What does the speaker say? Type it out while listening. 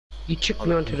You chipped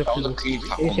me onto the That was a field. clean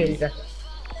tackle, You saying mate. that?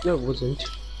 No, it wasn't.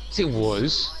 Yes, it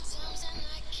was.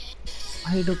 I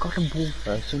had got a ball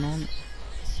first, you know.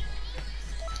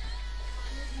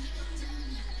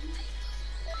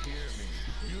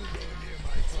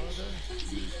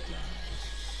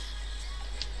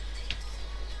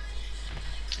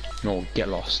 No, get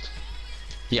lost.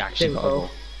 He actually There we got a go. goal.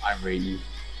 I rate you.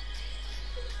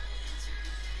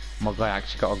 My guy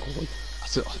actually got a goal. I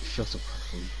feel so proud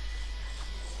for him.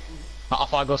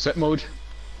 Off I go set mode.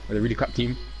 With a really crap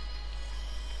team.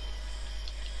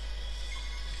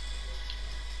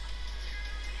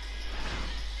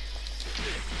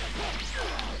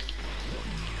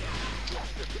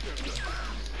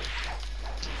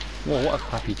 Whoa, what a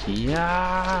crappy team.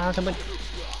 Yeah, come on.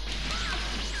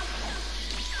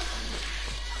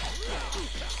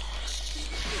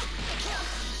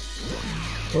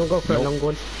 We'll go for a long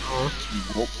one.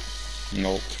 Nope.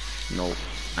 Nope. Nope.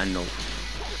 And nope.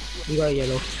 You got a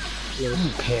yellow.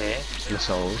 Yes. Okay.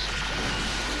 Missiles.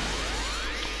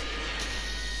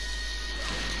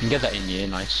 You can get that in here,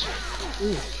 nice.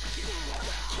 Ooh.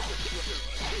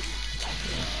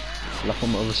 I'll put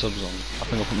my other subs on. I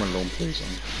think I'll put my lone plays on.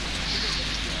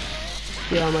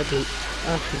 Yeah, I might do.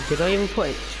 Actually, did I even put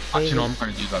it? Actually, no, I'm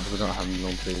going to do that because I don't have any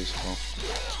lone plays as well.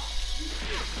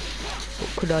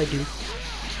 What could I do?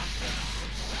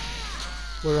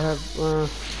 Well, I have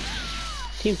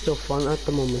team stuff on at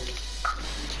the moment.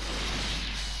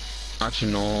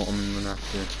 Actually, no, I'm going to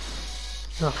have to.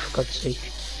 Oh, for God's sake.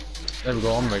 There we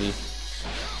go, I'm ready.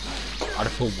 I'd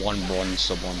have put one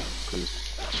sub on because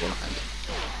that's what I had.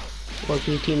 Well,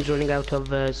 your team's running out of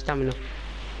stamina.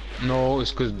 No, it's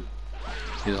because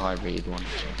he's a high rated one.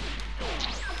 So.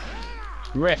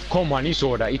 Ref, come on, he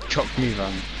saw that, he chucked me,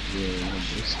 man. Yeah,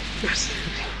 no,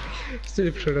 Stood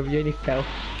in front of you and he fell.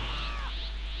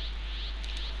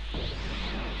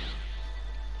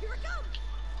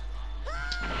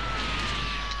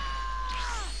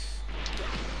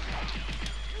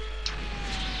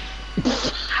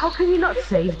 How can you not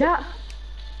save that?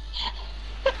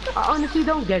 I honestly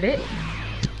don't get it.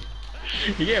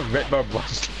 You get wrecked by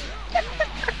Bronze.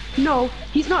 No,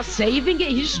 he's not saving it,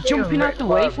 he's just jumping out the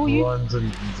way for you. Bronze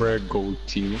and red gold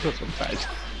team, that's so bad.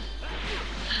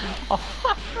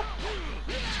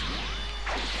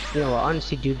 You know what, I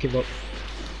honestly do give up.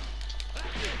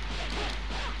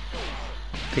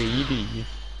 KD.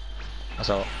 That's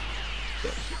all.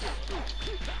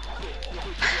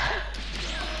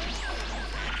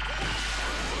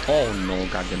 Oh no,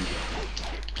 goddamn.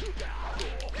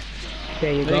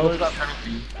 There you go.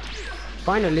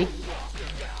 Finally.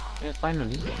 Yeah,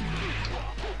 finally.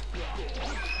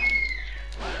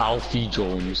 Alfie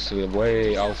Jones,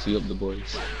 way Alfie up the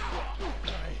boys.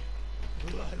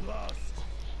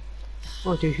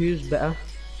 Oh, dude, who's better?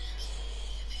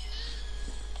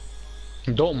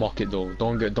 Don't mock it though.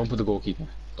 Don't put the goalkeeper.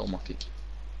 Don't mock it.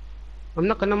 I'm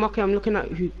not gonna mock it, I'm looking at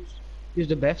who's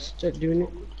the best at doing it.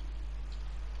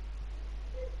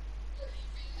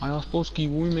 I was supposed to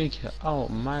we make it out,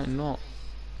 might not.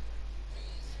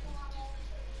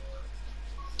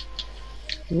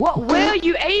 What? Where are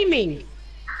you aiming?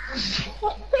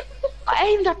 I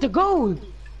aimed at the goal.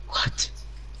 What?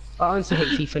 I honestly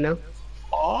hate FIFA now.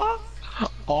 Oh,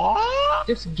 oh.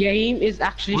 This game is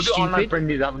actually We'll do online stupid.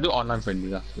 friendly. We'll do online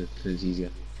friendly after. It's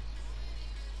easier.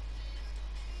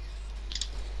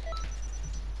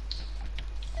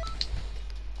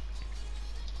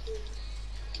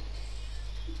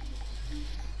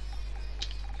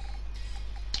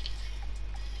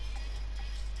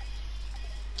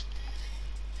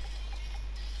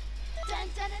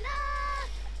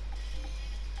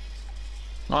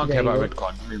 I don't care about red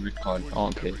card. Give me red card. I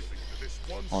don't care.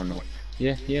 Oh no.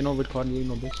 Yeah, no red card. Yeah,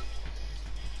 no bitch.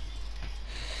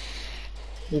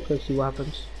 Okay, see what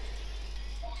happens.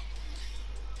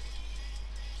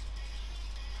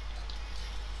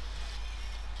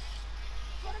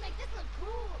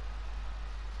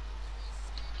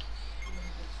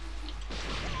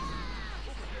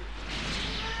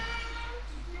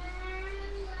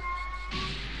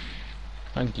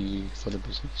 Thank you for the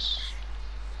business.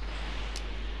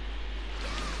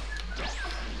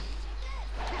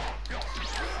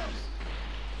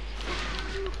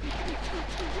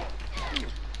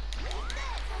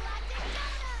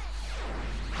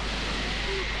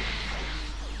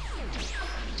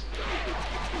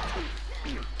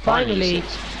 Finally!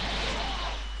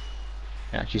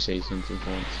 I actually say something for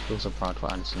once. Feel so proud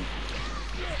for Anderson.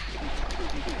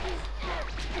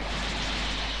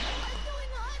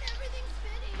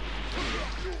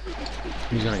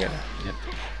 He's gonna get it. Yep.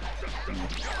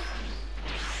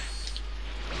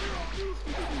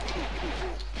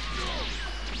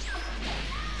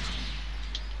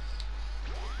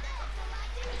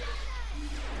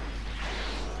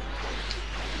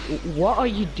 What are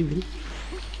you doing?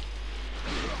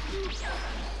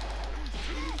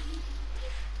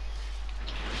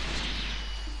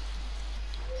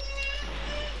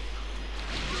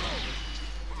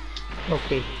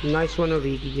 Okay, nice one,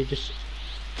 Origi. You're just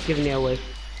giving it away.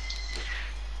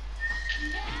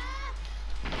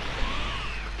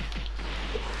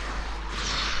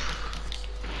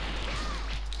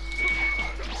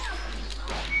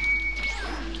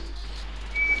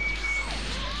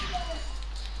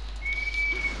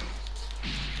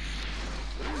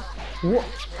 What?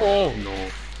 Oh no.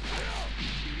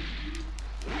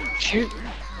 Shoot.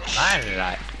 I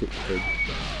like it.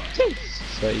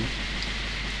 30.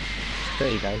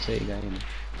 30 guys, 30 guys.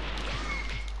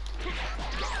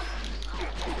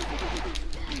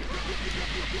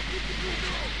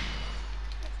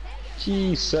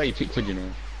 Jeez, 30 Pickford, you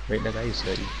know. Right, that guy is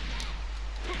 30.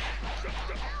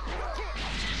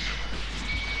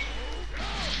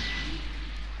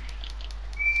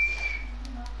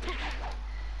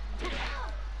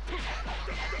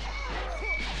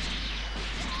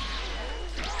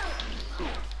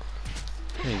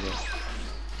 There you go.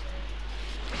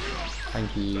 Thank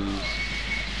you.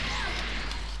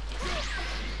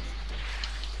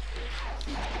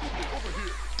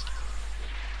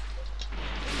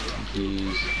 Thank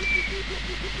you.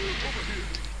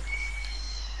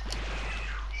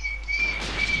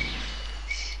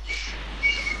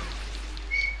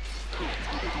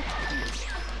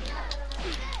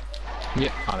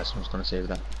 Yeah, Alison's gonna save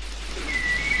that.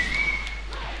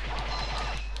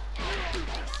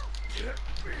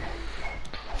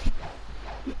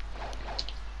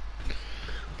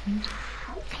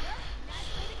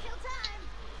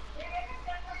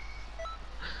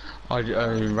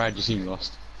 Rad, you seem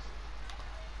lost.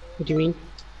 What do you mean?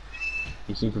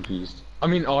 You seem confused. I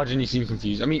mean, Arjun, you seem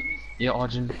confused. I mean, yeah,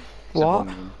 Arjun. What?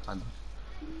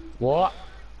 What?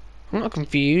 I'm not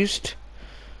confused.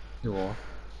 You are.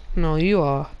 No, you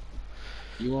are.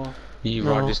 You are. You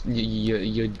No. are just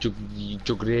you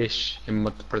Jogresh in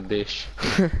Madhya Pradesh.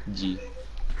 G.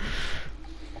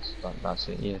 That's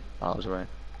it. Yeah, that was right.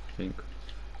 I think.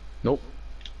 Nope.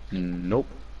 Nope.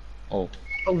 Oh.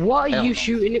 What are Hell you no.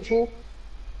 shooting it for?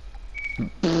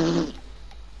 You'll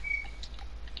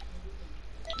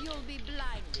be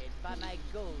blinded by my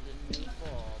golden new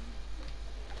form.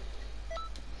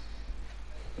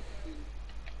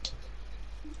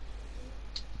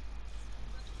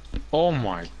 Oh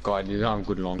my god, you don't have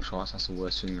good long shots. That's the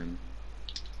worst thing, man.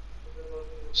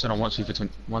 So now once FIFA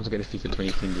 20, once I get the FIFA 20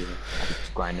 thing, I'll be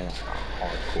grinding that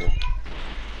hardcore.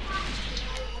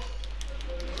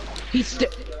 He's still.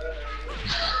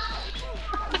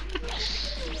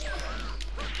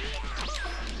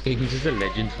 He's just a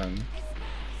legend, fam.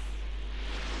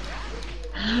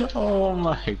 Oh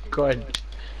my god.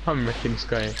 I'm wrecking this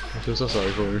guy. I feel so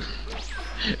sorry for him.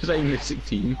 It's not even a sick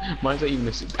team. Mine's not even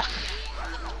a sick.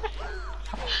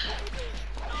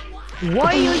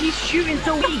 Why are you shooting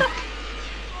so weak?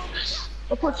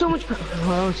 I put so much.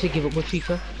 Oh, I honestly give up with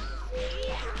FIFA.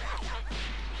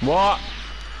 What?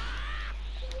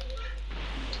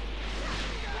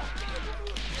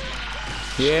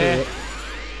 Yeah.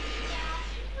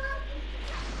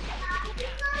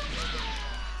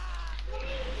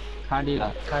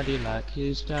 Cadillac,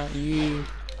 is that you?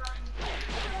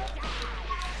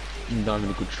 Not even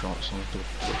a good shot, so I have to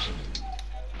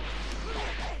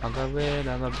I got red,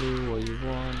 I got blue, what you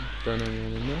want?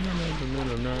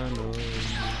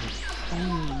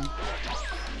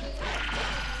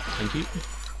 Thank you.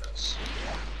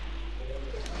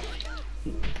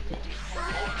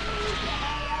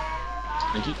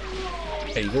 Thank you.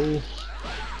 There you go.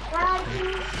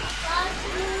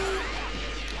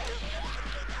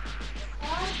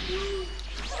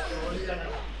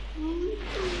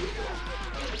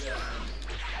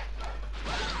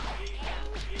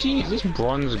 Jeez, this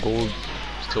bronze, gold,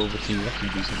 silver team is actually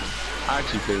decent. I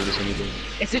actually play with this any day.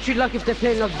 It's literally like if they're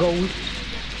playing like gold.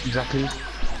 Exactly.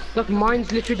 Look,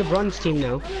 mine's literally the bronze team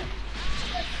now.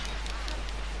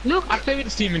 Look, I play with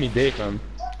this team any day, fam.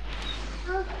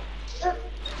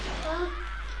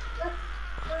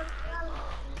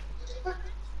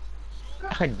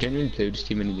 I genuinely play with this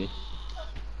team any day.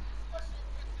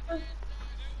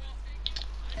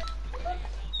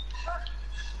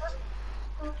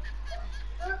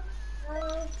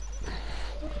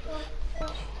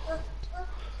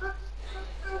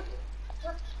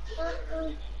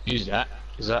 Who's that?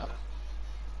 Is that?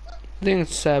 I think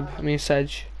it's Seb. I mean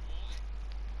Sedge.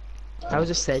 I was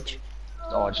a sedge.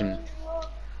 Arjun?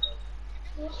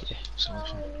 Yeah,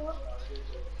 sorry.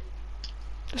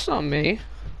 That's not me.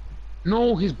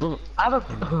 No, his brother. I have a.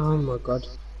 Oh my god.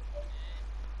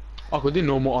 Oh, could they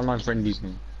no more online friendlies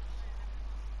now?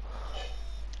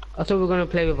 I thought we were gonna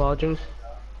play with Arjun.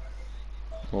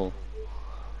 Oh,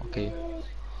 okay.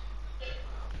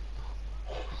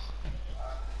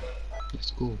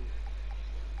 Let's go.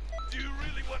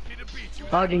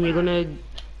 Arjun, you're gonna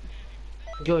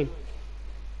join.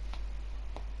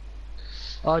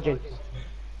 Arjun.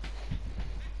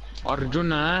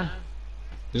 Arjuna!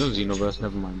 He's on Xenoverse,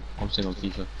 never mind. I'm saying on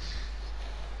FIFA.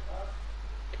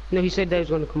 No, he said that he was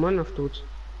gonna come on afterwards.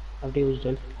 After he was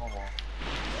done.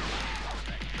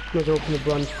 Let's open the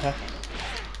bronze pack.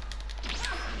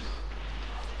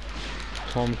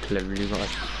 Tom cleverly got it.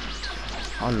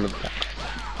 I love that.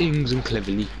 Ings and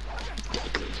cleverly.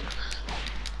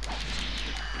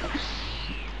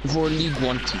 For League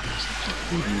 1 team.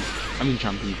 I mean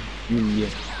champion. I mean, yeah.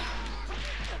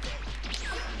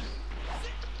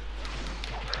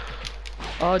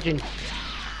 Arjun.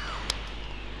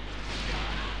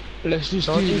 Let's just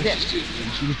do Arjun, let's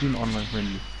just do an online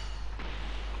friendly.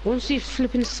 once he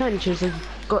flipping Sanchez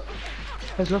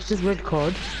has lost his red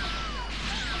card.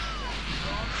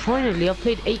 Finally, I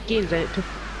played 8 games and it took.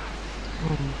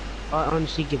 I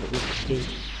honestly give it 16.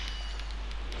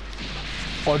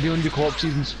 Are they on the co-op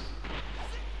seasons?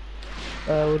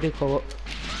 We'll do co-op.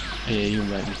 Yeah, you're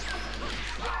right.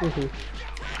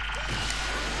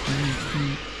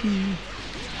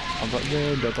 I got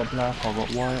red, I got black, I got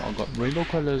white, I got rainbow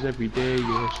colors every day.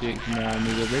 You're 6 man,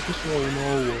 you're very slow,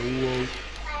 no, whoa, whoa.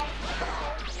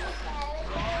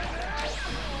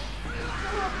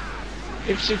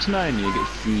 If 6-9 you get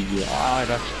free, yeah, I'd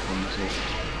actually come to say.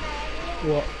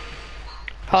 What?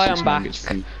 Hi, I'm 6-9 back. gets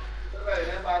free.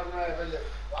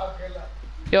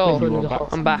 Yo, You are back I'm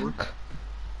from back. work?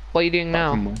 What are you doing Back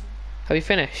now? from work? Have you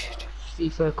finished?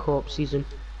 FIFA co-op season.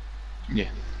 Yeah.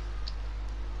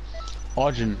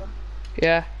 Arjun,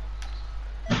 Yeah.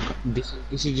 this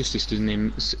is your sister's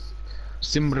name.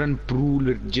 Simran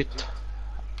Prulajit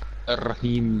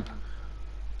Rahim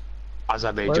Why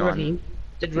Azerbaijan. Raheem?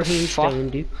 Did Raheem Fuck. stay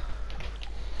and do?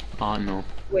 No.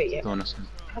 Wait, yeah. Honestly.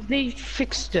 Have they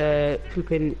fixed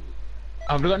flipping?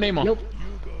 Have they got Neymar? Nope.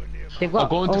 They've Oh, got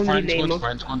go into only France, go into Neymar.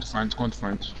 France, go into France, go into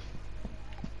France.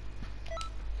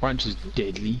 France is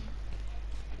deadly.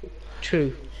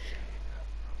 True.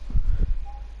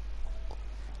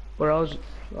 Where I was,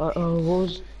 what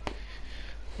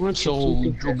So,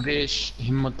 was Jogdesh,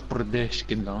 Himmat Pradesh,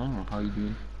 Kinda, how you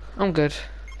doing? I'm good.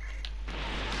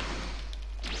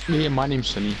 Yeah, my name's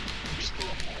Sunny.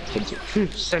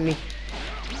 Sunny.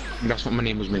 That's what my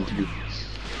name was meant to do.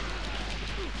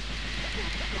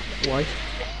 Why?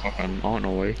 I don't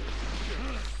know why.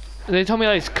 They told me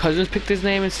that his cousins picked his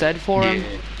name instead for him.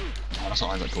 Oh, that's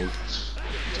what I got told.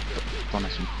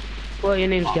 Honestly. Well, your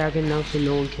name's Gagan now, so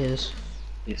no one cares.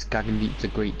 Yes, Gagan the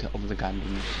great of the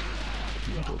Gandans.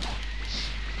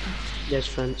 There's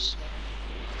France.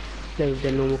 Play with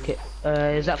their normal kit.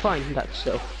 Is that fine? That's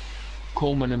so.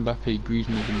 Coleman, Mbappe,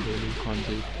 Griezmann, Dembele,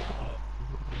 Kante.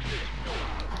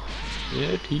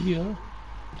 Yeah, Tia.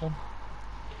 Done.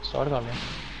 Started on that.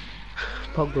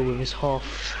 Pogba with his half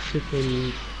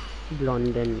flipping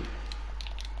blonde and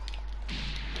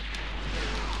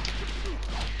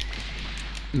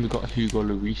We got Hugo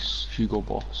Lloris, Hugo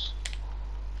Boss.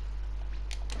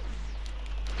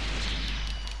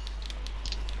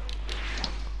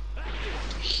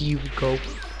 Hugo.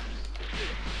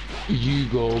 You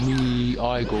go me,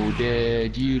 I go there,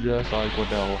 Judas, I go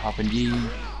there, what happened you?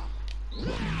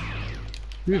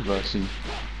 Reversing.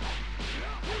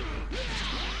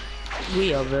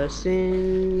 We are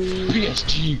versing.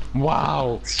 PSG,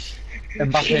 wow!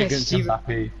 Mbappe against PSG.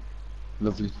 Mbappe.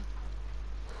 Lovely.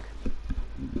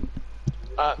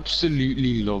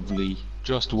 Absolutely lovely.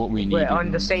 Just what we need. We're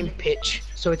on the same pitch,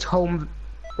 so it's home.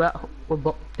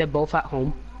 They're both at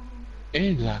home.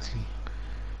 Exactly.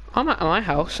 I'm at my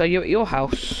house. Are you at your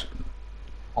house?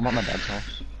 I'm at my dad's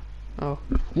house. Oh.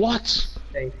 What?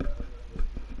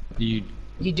 You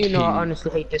You do not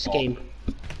honestly hate this game.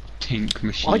 tink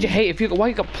machine. Why'd you hate it? Why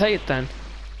you got to play it then?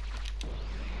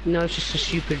 No, it's just a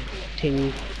stupid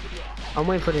thing. I'm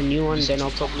waiting for the new one, then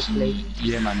I'll probably play.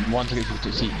 Yeah, man. Once I get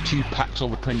to see 2 packs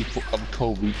over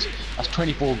 12 weeks. That's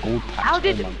 24 gold packs. How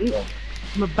did oh my God.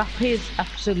 Mbappe is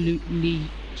absolutely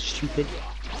stupid.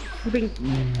 I think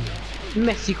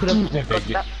Messi could have got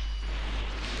that.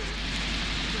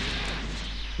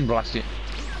 Blast it.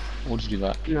 We'll just do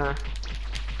that. Nah.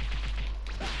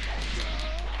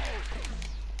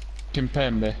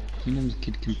 Kimpembe. His name's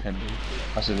Kid Kimpembe.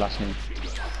 That's his last name.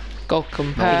 Go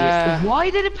compare. Why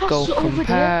did it pass Go it over there?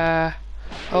 compare.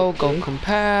 Oh, go Okay.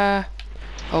 compare.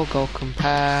 Oh, go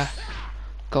compare.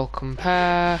 Go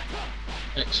compare.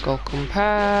 Go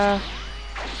compare.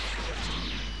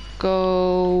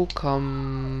 Go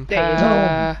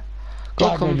compare. Go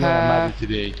God, man, you're compare. mad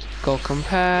today. Go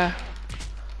compare.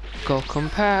 Go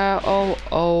compare. Oh,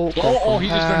 oh, go Oh, he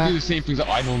just gonna do compare. the same things that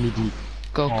I normally do.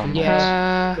 Go Oh, no.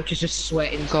 Yeah, compare. which is just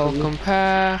sweating. Go through.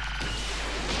 compare.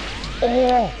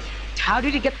 Oh, How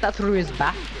did he get that through his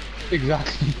back?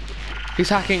 exactly. He's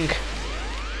hacking.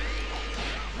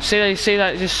 See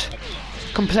that, just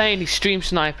complain, he's stream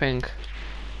sniping.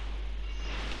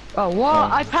 Oh, what? Oh.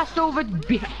 I passed over.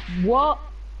 What?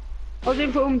 I was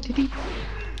in for him. Did he?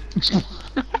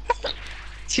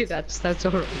 See, that's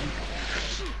alright.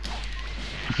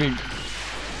 You think?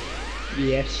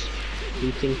 Yes.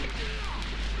 You think?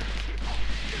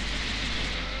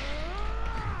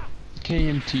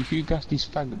 KMT, who gas these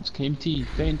faggots? KMT,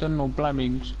 they ain't done no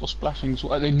blammings or splashings.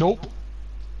 What are they? Nope.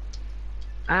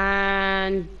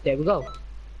 And there we go. What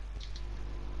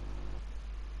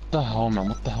the hell, man?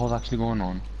 What the hell's actually going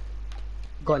on?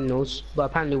 God knows, but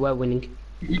apparently we're winning.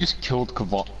 You just killed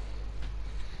Kavot.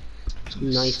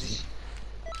 Nice.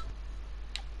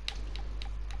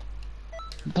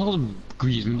 What the hell's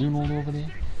Griezmann doing all over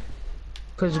there?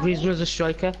 Because Griezmann's a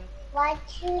striker.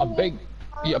 I beg.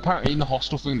 Yeah, apparently in the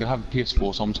hostel thing they have a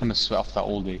PS4, so I'm trying to sweat off that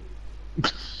all day.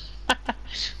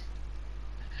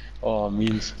 Oh, me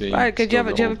and Spain. Right, do you have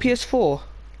a PS4?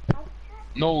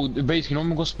 No, basically, when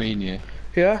we go to Spain, yeah.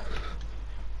 Yeah.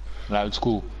 Like, it's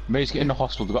cool. Basically, in the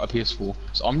hostel, they got a PS4,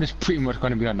 so I'm just pretty much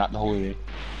gonna be on that the whole day.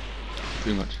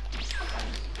 Pretty much.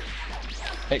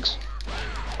 X.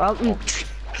 Well,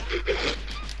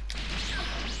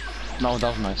 No, that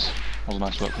was nice. That was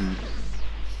nice work from me.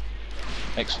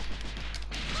 X.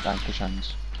 Damn, push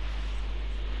hands.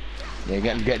 Yeah,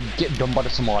 get done by the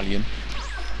Somalian.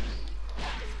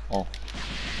 Oh.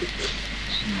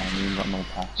 Somalian got no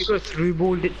pass. you could have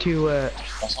through-balled it to,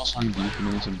 That's not something deep, you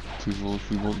know, it's a through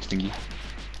ball thingy.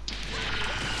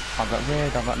 I got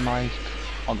Red, I got Nike,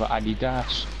 I got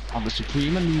Adidas, I got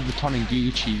Supreme and Louis Vuitton and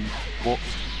Gucci. What?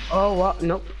 oh, what?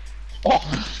 Nope.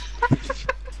 Oh!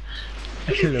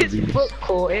 His foot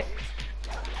caught it.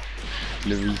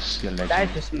 Larice, your legend. That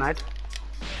is just mad.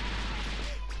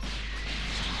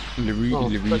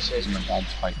 Larice is my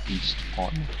dad's hype beast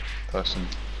partner, person,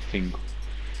 thing.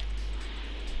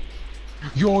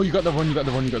 Yo, you got the one. And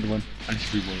it's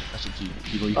free ball. That's up to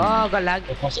you. You Oh, I got lag.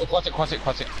 Cross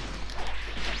it.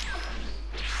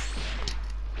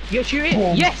 You're shooting?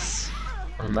 Boom. Yes!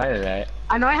 Right.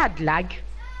 I know I had lag.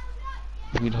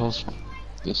 Need holes.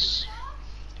 Yes.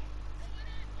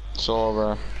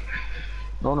 So,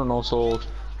 no, so.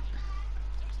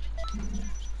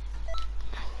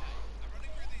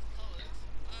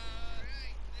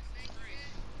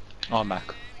 Oh, I'm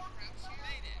back.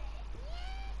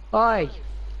 Oi!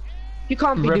 You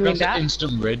can't be doing that.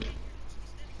 Instant red.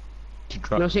 To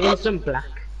drop. No, it's instant black.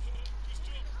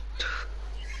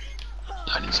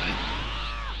 Bad inside.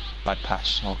 Bad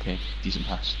pass. Okay, decent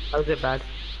pass. How's it bad?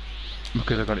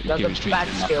 Because I got it. That's Give it a straight bad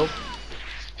to the skill.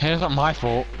 Hey, it's not my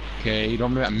fault. Okay, you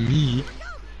don't blame it on me.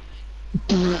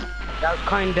 That was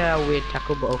kinda a weird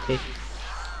tackle, but okay.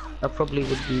 That probably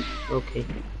would be okay.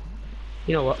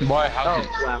 You know what? Why? How Oh, did?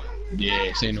 wow.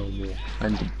 Yeah, say no more.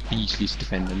 And the beastliest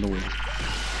defender, no way.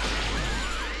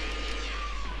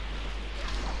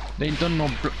 They ain't done no,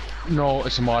 a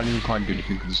Somalian can't do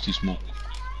anything because it's too small.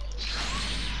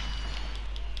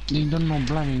 They ain't done no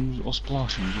blammings or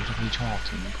splashings or something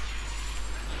charting.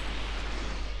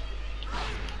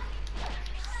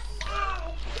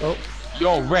 Oh,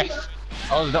 Yo, ref!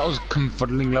 That was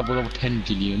confuddling level of 10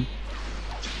 Gillian.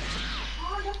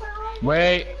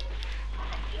 Wait!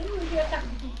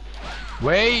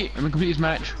 Let me complete this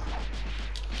match.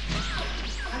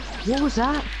 what was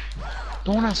that?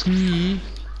 Don't ask me.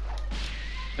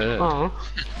 Oh.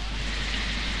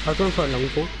 I was going for a long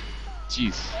ball.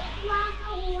 Jeez.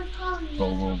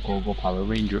 Go, Power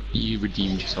Ranger. You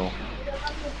redeemed yourself.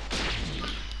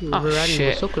 Oh, We're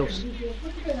shit. so close.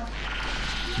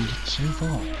 So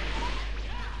far.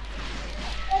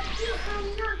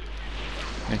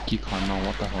 Nick, you can't know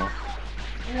what the hell.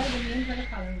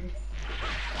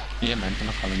 Yeah, man, I'm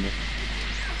not calling it.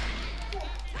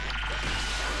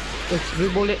 Let's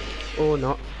through-ball it or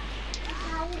not.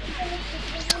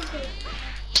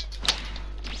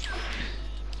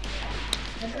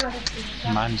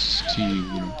 Man's too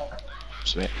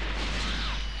sweat.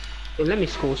 So let me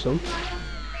score some.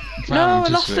 No, I'm I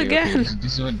too lost sweaty, again. Okay?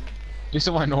 This is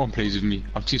why no one plays with me.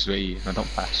 I'm too sweaty and I don't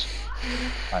pass.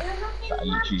 Like, I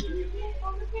literally.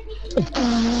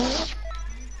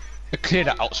 I cleared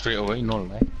that out straight away, no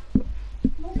lie.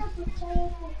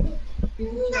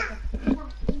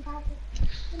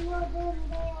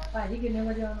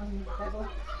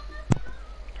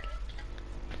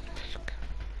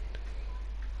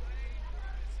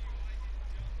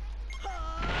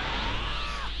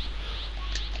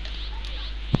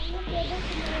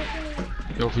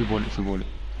 free ball it, free ball it.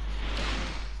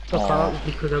 I can't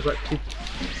because I've got two.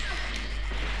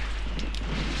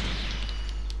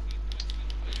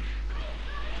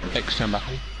 X turn back.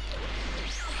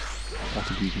 That's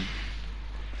a beating.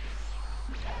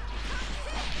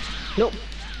 Nope.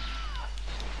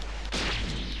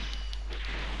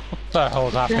 What the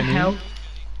hell's What the happening? hell?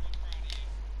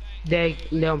 They're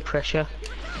on pressure.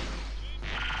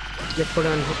 They're put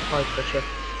on high pressure.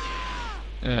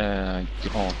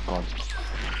 Oh god.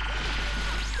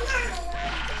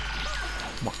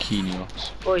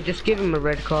 Marquinhos. Boy, just give him a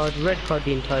red card. Red card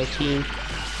the entire team.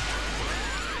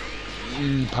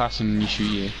 Passing and you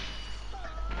shoot, yeah.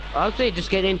 I'll say just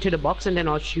get into the box and then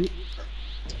I'll shoot.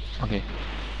 Okay.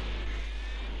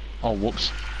 Oh,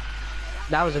 whoops.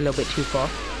 That was a little bit too far.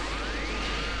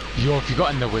 Yo, if you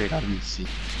got in the way, that'd be sick.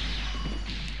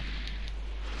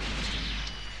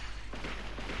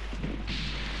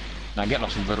 Now get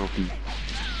lost in Vero, please.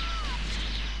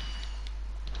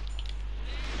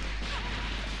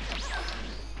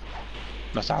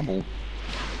 That's our ball.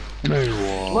 No.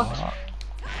 What?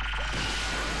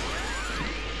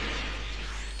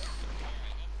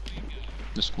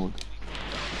 Just scored.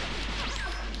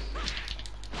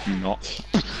 Not.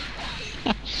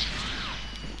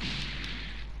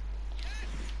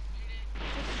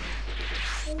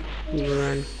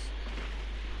 Run.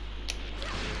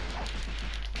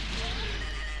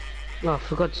 Oh,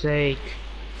 for God's sake.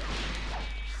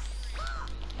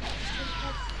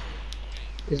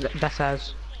 That's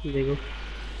ours. There you go.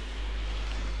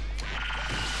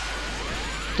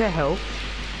 The hell?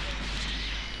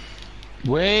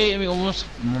 Wait, let me almost.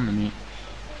 1 minute.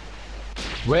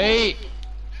 Wait!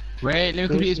 Wait, let me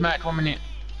complete this match. 1 minute.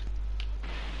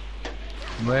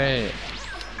 Wait.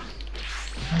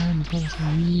 Man, come for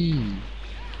me.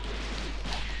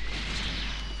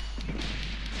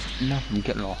 Nothing,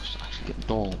 get lost. Actually, get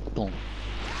door.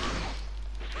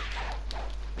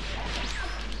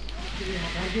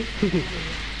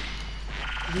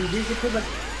 This is